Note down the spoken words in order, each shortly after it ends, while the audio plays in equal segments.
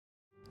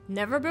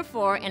Never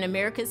before in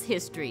America's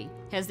history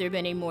has there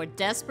been a more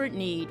desperate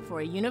need for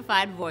a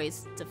unified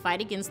voice to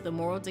fight against the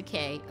moral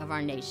decay of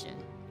our nation.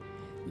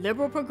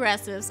 Liberal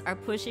progressives are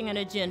pushing an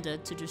agenda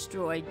to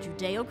destroy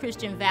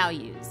Judeo-Christian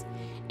values,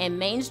 and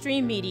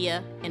mainstream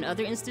media and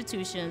other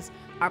institutions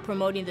are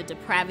promoting the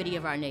depravity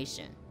of our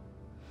nation.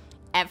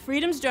 At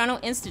Freedom's Journal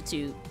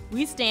Institute,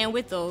 we stand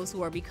with those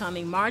who are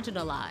becoming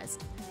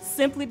marginalized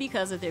simply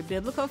because of their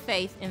biblical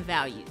faith and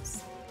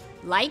values.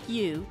 Like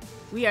you,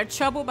 we are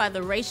troubled by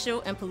the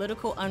racial and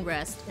political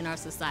unrest in our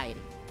society.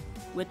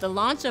 With the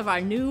launch of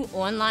our new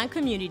online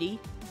community,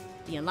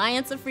 the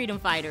Alliance of Freedom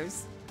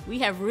Fighters, we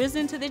have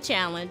risen to the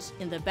challenge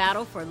in the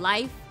battle for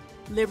life,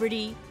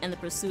 liberty, and the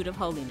pursuit of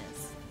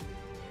holiness.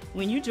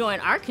 When you join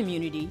our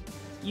community,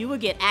 you will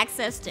get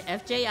access to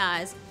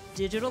FJI's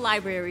digital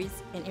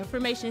libraries and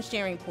information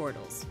sharing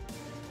portals,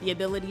 the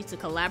ability to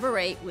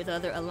collaborate with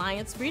other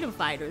Alliance Freedom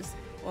Fighters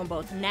on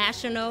both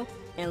national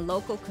and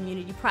local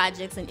community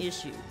projects and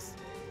issues,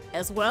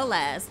 as well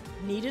as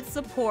needed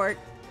support,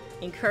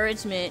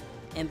 encouragement,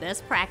 and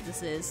best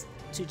practices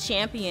to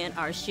champion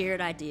our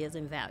shared ideas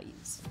and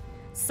values.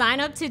 Sign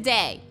up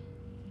today.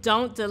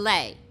 Don't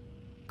delay.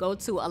 Go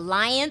to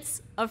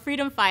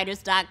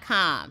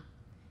allianceoffreedomfighters.com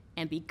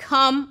and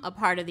become a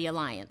part of the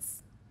Alliance.